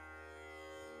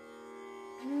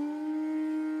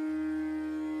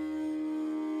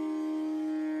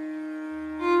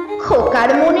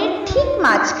খোকার মনের ঠিক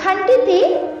মাঝখানটিতে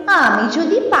আমি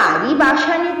যদি পারি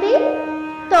বাসা নিতে,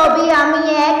 তবে আমি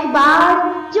একবার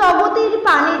জগতের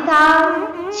পানে তার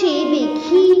চেয়ে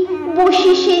দেখি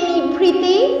বসি সে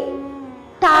নিভৃতে।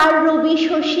 তার রবি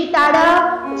শশী তারা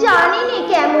জানি নে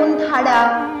কেমন ধারা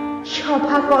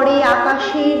সভা করে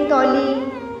আকাশের তলে।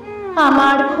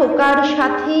 আমার খোকার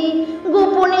সাথে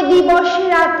গোপনে দিবসে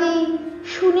রাতে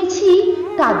শুনেছি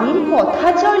তাদের কথা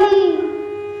চলে।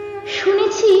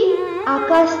 শুনেছি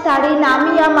আকাশ তারে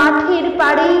নামিয়া মাঠের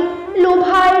পাড়ে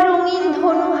লোভায় রঙিন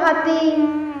ধনু হাতে।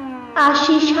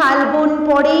 আসি শালবন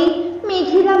পরে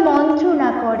মেঘেরা মন্ত্রণা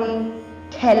করে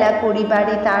খেলা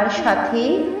করিবারে তার সাথে।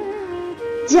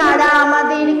 যারা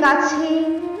আমাদের কাছে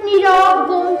নীরব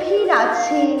গম্ভীর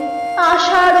আছে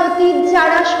আশার অতীত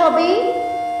যারা সবে,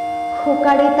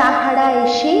 খোকারে তাহারা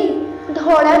এসে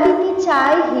ধরা দিতে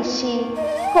চায় হেসে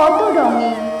কত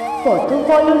রঙে কত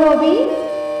কলরবে।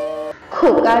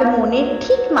 খোকার মনের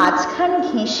ঠিক মাঝখান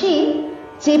ঘেঁষে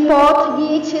যে পথ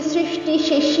গিয়েছে সৃষ্টি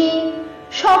শেষে,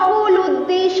 সকল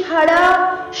উদ্দেশ হারা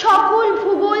সকল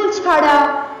ভূগোল ছাড়া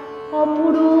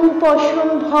অপরূপ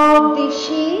অসম্ভব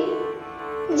দেশে।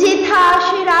 যেথা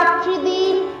আসে রাত্রি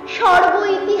দিন সর্ব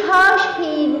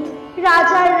ইতিহাসহীন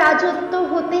রাজার রাজত্ব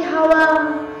হতে হাওয়া,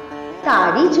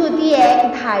 তারই যদি এক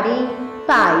ধারে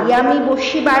পাই আমি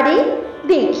বসিবারে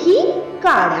দেখি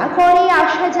কারা করে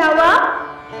আসা যাওয়া।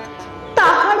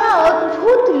 তাহারা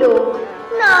অদ্ভুত লোক,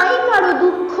 নাই কারো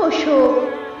দুঃখ শোক,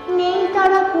 নেই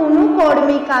তারা কোনো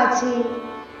কর্মে কাজে।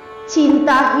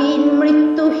 চিন্তাহীন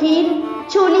মৃত্যুহীন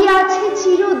চলিয়াছে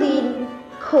চিরদিন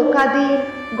খোকাদের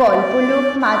গল্পলোক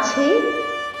মাঝে।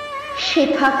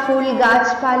 শেখা ফুল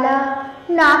গাছপালা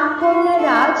নাগকন্যা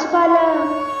রাজবালা,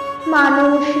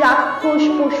 মানুষ রাক্ষস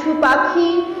পশু পাখি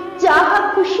যাহা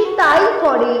খুশি তাই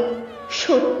করে,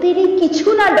 সত্যেরই কিছু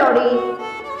না ডরে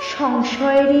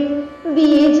সংশয়েরই